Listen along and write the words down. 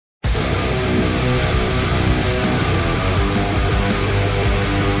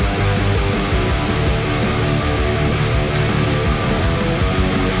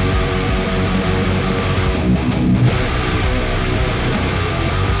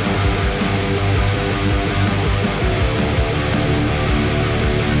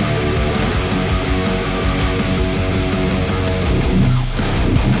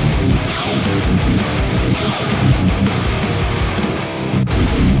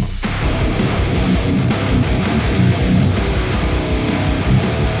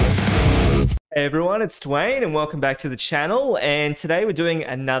Hey everyone, it's Dwayne and welcome back to the channel, and today we're doing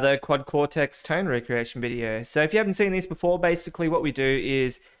another Quad Cortex tone recreation video. So if you haven't seen these before, basically what we do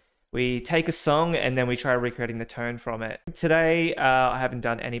is we take a song and then we try recreating the tone from it. Today I haven't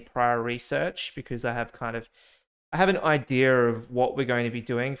done any prior research because I have an idea of what we're going to be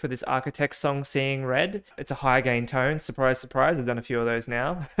doing for this Archetype song, Seeing Red. It's a high gain tone, surprise, surprise. I've done a few of those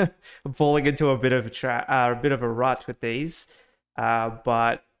now. I'm falling into a bit of a rut with these,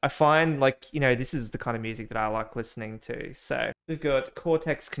 but I find, this is the kind of music that I like listening to. So we've got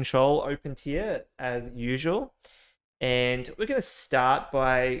Cortex Control opened here as usual. And we're going to start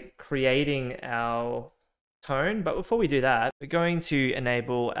by creating our tone. But before we do that, we're going to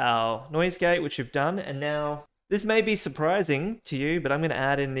enable our noise gate, which we've done. And now this may be surprising to you, but I'm going to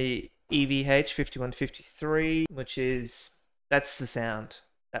add in the EVH5153, that's the sound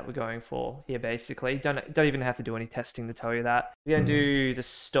that we're going for here, basically. Don't even have to do any testing to tell you that. We're going to do the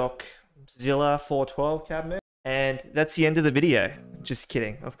stock Zilla 412 cabinet, and that's the end of the video. Just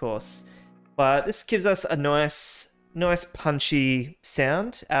kidding, of course. But this gives us a nice punchy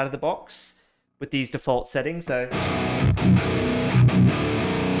sound out of the box with these default settings.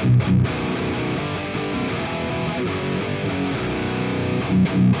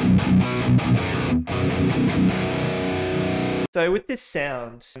 So with this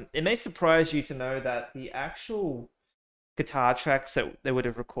sound, it may surprise you to know that the actual guitar tracks that they would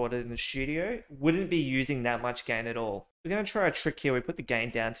have recorded in the studio wouldn't be using that much gain at all. We're going to try a trick here. We put the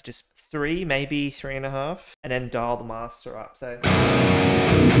gain down to just 3, maybe 3.5, and then dial the master up. So you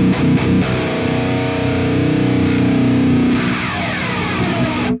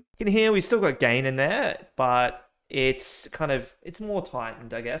can hear we still got gain in there, but it's more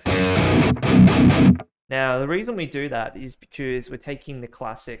tightened, I guess. Now, the reason we do that is because we're taking the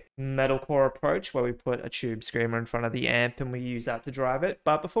classic metalcore approach where we put a tube screamer in front of the amp and we use that to drive it.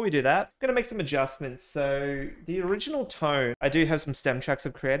 But before we do that, I'm going to make some adjustments. So the original tone, I do have some stem tracks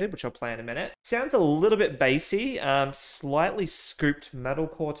I've created, which I'll play in a minute. Sounds a little bit bassy, slightly scooped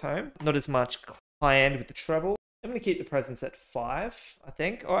metalcore tone, not as much high end with the treble. I'm going to keep the presence at 5, I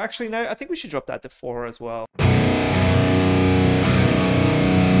think. Or actually, no, I think we should drop that to 4 as well.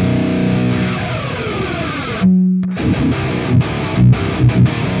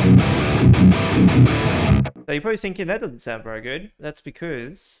 So you're probably thinking that doesn't sound very good. That's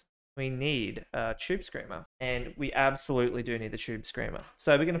because we need a tube screamer, and we absolutely do need the tube screamer.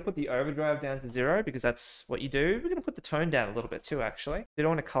 So we're going to put the overdrive down to 0 because that's what you do. We're going to put the tone down a little bit too, actually. You don't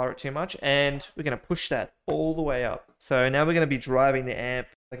want to color it too much, and we're going to push that all the way up. So now we're going to be driving the amp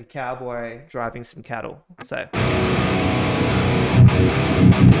like a cowboy driving some cattle. So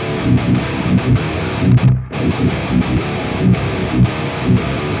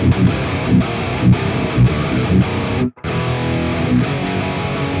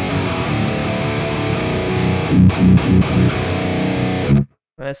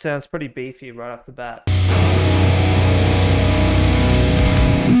that sounds pretty beefy right off the bat.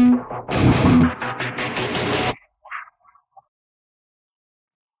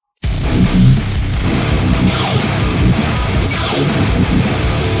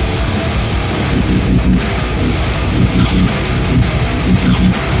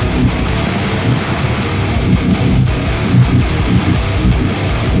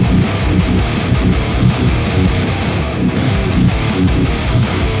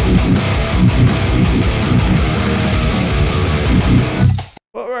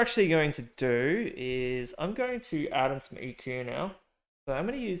 What we're actually going to do is I'm going to add in some EQ now. So I'm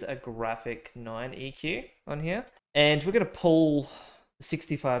going to use a graphic 9 EQ on here, and we're going to pull the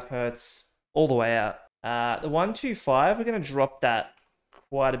 65 Hertz all the way out. The 125, we're going to drop that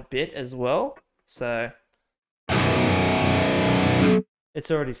quite a bit as well. So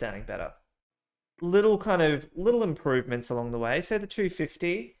it's already sounding better. Little improvements along the way. So the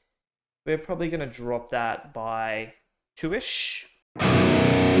 250, we're probably going to drop that by 2-ish.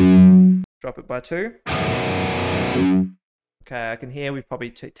 Drop it by 2. Okay, I can hear we've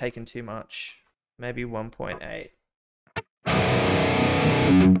probably taken too much. Maybe 1.8.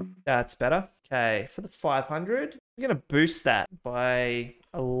 That's better. Okay, for the 500, we're going to boost that by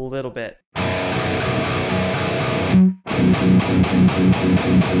a little bit.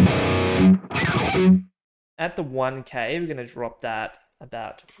 At the 1K, we're going to drop that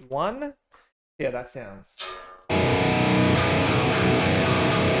about 1. See how that sounds.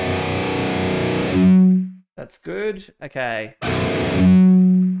 That's good. Okay.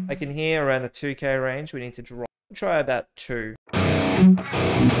 I can hear around the 2K range. We need to drop. Try about 2.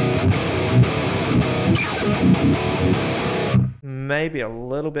 Maybe a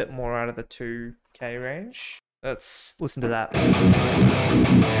little bit more out of the 2K range. Let's listen to that.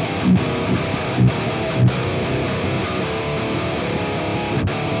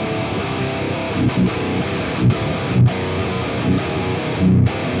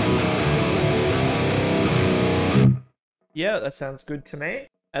 Yeah, that sounds good to me.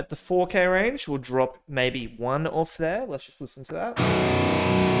 At the 4K range, we'll drop maybe 1 off there. Let's just listen to that.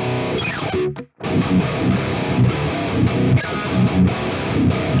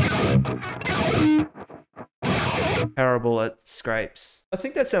 Terrible at scrapes. I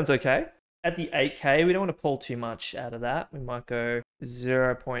think that sounds okay. At the 8K, we don't want to pull too much out of that. We might go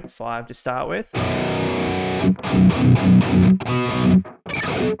 0.5 to start with.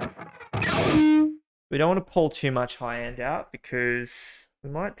 We don't want to pull too much high end out because we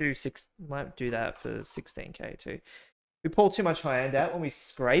might do that for 16K too. If we pull too much high end out when we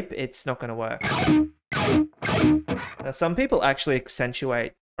scrape, it's not going to work. Now, some people actually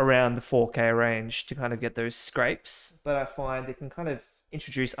accentuate around the 4K range to kind of get those scrapes, but I find it can kind of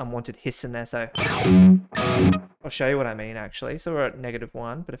introduce unwanted hiss in there. So I'll show you what I mean actually. So we're at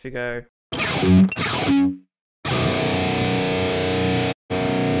 -1, but if you go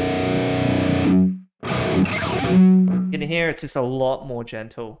you can hear it's just a lot more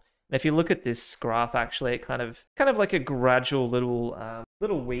gentle. And if you look at this graph, actually, it kind of like a gradual little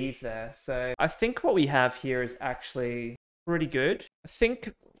weave there. So I think what we have here is actually pretty good. I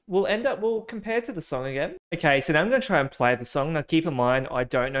think we'll compare to the song again. Okay, so now I'm going to try and play the song. Now keep in mind, I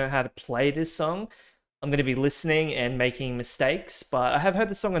don't know how to play this song. I'm going to be listening and making mistakes, but I have heard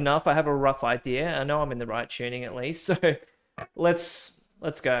the song enough. I have a rough idea. I know I'm in the right tuning at least. So let's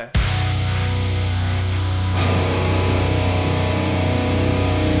go.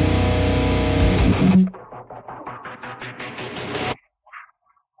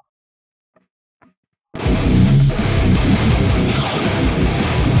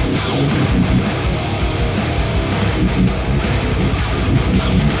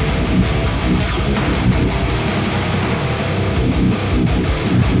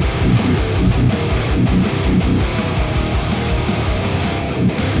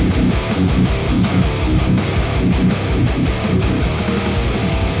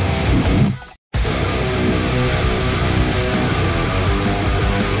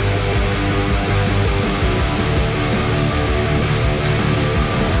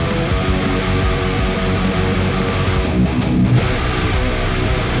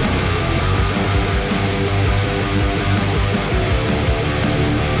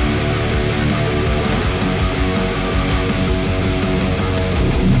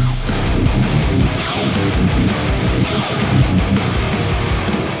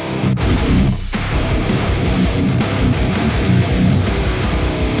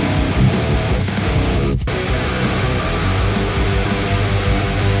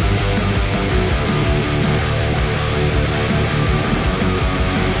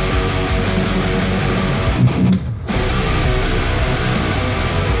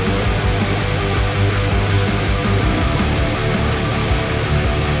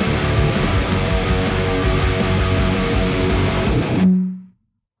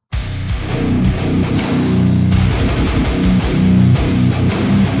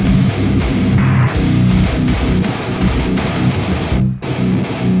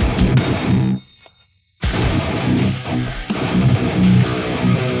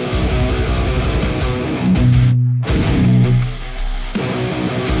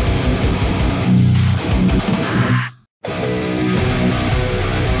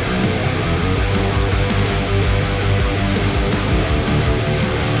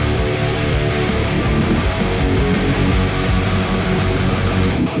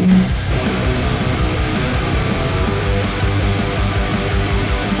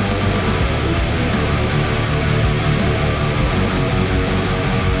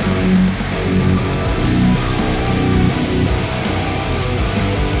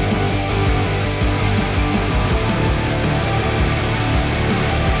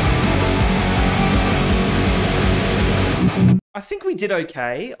 I think we did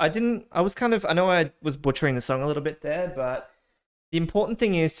okay. I know I was butchering the song a little bit there, but the important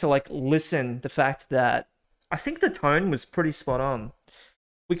thing is to like listen the fact that I think the tone was pretty spot on.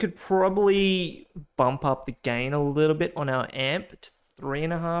 We could probably bump up the gain a little bit on our amp to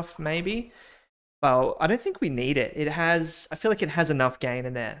 3.5 maybe. Well, I don't think we need it. I feel like it has enough gain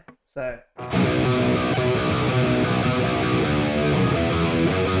in there. So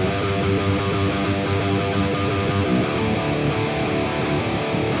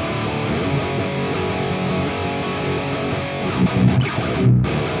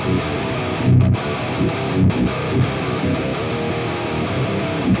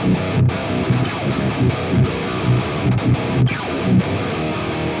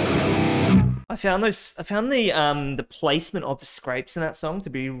I found the placement of the scrapes in that song to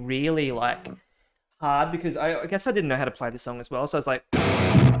be really like hard because I guess I didn't know how to play the song as well. So I was like,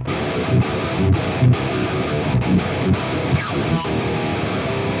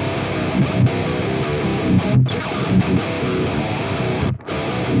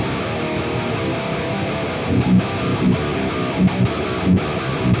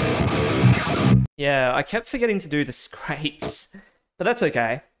 yeah, I kept forgetting to do the scrapes, but that's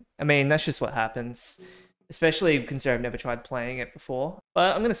okay. I mean, that's just what happens, especially considering I've never tried playing it before.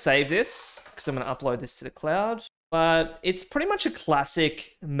 But I'm going to save this because I'm going to upload this to the cloud. But it's pretty much a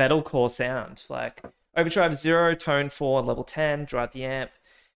classic metalcore sound, like Overdrive 0, tone 4, level 10, drive the amp.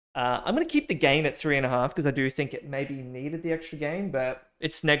 I'm going to keep the gain at 3.5 because I do think it maybe needed the extra gain, but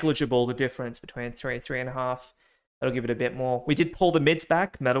it's negligible, the difference between 3 and 3.5. That'll give it a bit more. We did pull the mids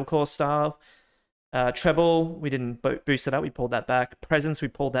back, metalcore style. Treble, we didn't boost it up, we pulled that back. Presence, we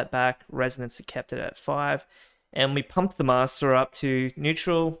pulled that back. Resonance, we kept it at 5. And we pumped the master up to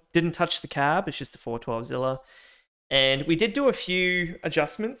neutral. Didn't touch the cab, it's just a 412 Zilla. And we did do a few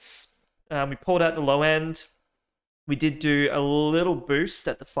adjustments. We pulled out the low end. We did do a little boost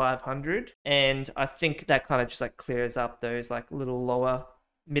at the 500. And I think that kind of just like clears up those like little lower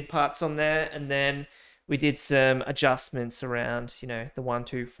mid parts on there. And then we did some adjustments around, you know, the 1,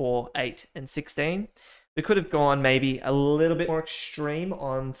 2, 4, 8, and 16. We could have gone maybe a little bit more extreme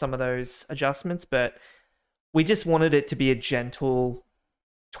on some of those adjustments, but we just wanted it to be a gentle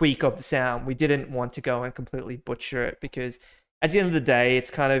tweak of the sound. We didn't want to go and completely butcher it because at the end of the day,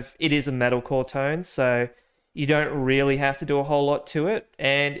 it is a metalcore tone, so you don't really have to do a whole lot to it,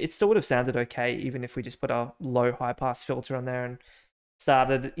 and it still would have sounded okay even if we just put a low high pass filter on there and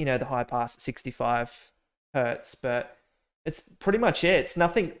started, you know, the high pass at 65 hertz, but it's pretty much it. It's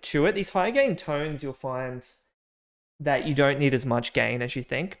nothing to it. These high gain tones, you'll find that you don't need as much gain as you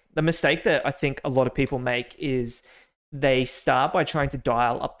think. The mistake that I think a lot of people make is they start by trying to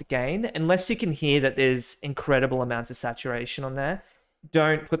dial up the gain. Unless you can hear that there's incredible amounts of saturation on there,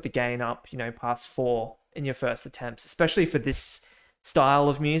 don't put the gain up, you know, past 4 in your first attempts, especially for this style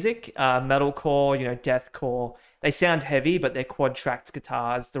of music. Metalcore, you know, deathcore, they sound heavy, but they're quad tracked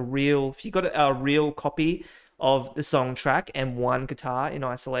guitars. If you got a real copy of the song track and one guitar in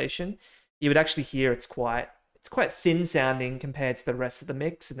isolation, you would actually hear it's quite thin sounding compared to the rest of the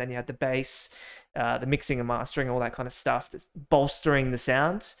mix. And then you have the bass, the mixing and mastering, all that kind of stuff that's bolstering the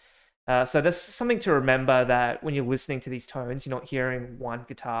sound. So that's something to remember, that when you're listening to these tones, you're not hearing one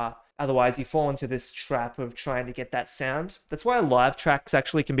guitar. Otherwise, you fall into this trap of trying to get that sound. That's why live tracks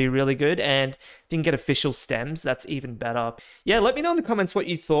actually can be really good. And if you can get official stems, that's even better. Yeah, let me know in the comments what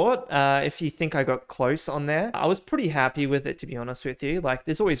you thought. If you think I got close on there. I was pretty happy with it, to be honest with you. Like,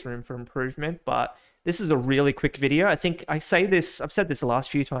 there's always room for improvement, but this is a really quick video. I think I've said this the last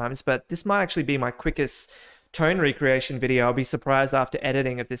few times, but this might actually be my quickest tone recreation video. I'll be surprised after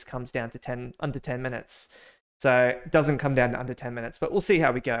editing if this comes down to under 10 minutes. So it doesn't come down to under 10 minutes, but we'll see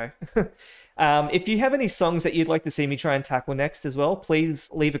how we go. If you have any songs that you'd like to see me try and tackle next as well, please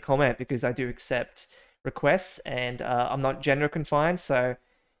leave a comment, because I do accept requests, and I'm not genre confined. So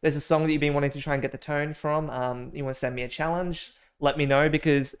there's a song that you've been wanting to try and get the tone from, you want to send me a challenge, let me know,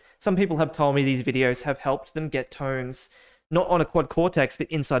 because some people have told me these videos have helped them get tones, not on a Quad Cortex, but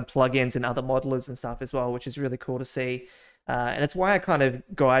inside plugins and other modelers and stuff as well, which is really cool to see. And it's why I kind of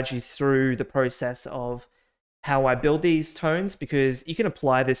guide you through the process of how I build these tones, because you can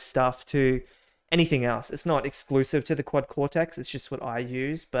apply this stuff to anything else. It's not exclusive to the Quad Cortex, it's just what I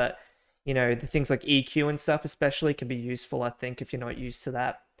use. But, you know, the things like EQ and stuff especially can be useful, I think, if you're not used to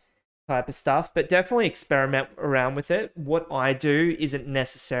that type of stuff. But definitely experiment around with it. What I do isn't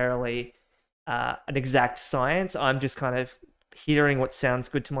necessarily an exact science. I'm just kind of hearing what sounds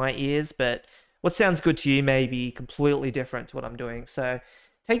good to my ears, but what sounds good to you may be completely different to what I'm doing. So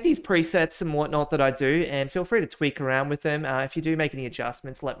take these presets and whatnot that I do, and feel free to tweak around with them. If you do make any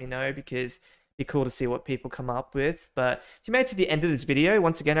adjustments, let me know, because it'd be cool to see what people come up with. But if you made it to the end of this video,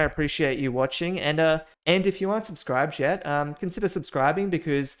 once again, I appreciate you watching. And if you aren't subscribed yet, consider subscribing,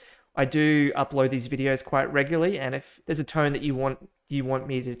 because I do upload these videos quite regularly. And if there's a tone that you want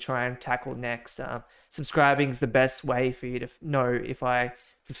me to try and tackle next, subscribing is the best way for you to know if I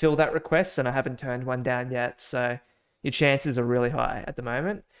fulfill that request, and I haven't turned one down yet. So your chances are really high at the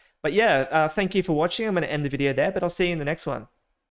moment. But yeah, thank you for watching. I'm going to end the video there, but I'll see you in the next one.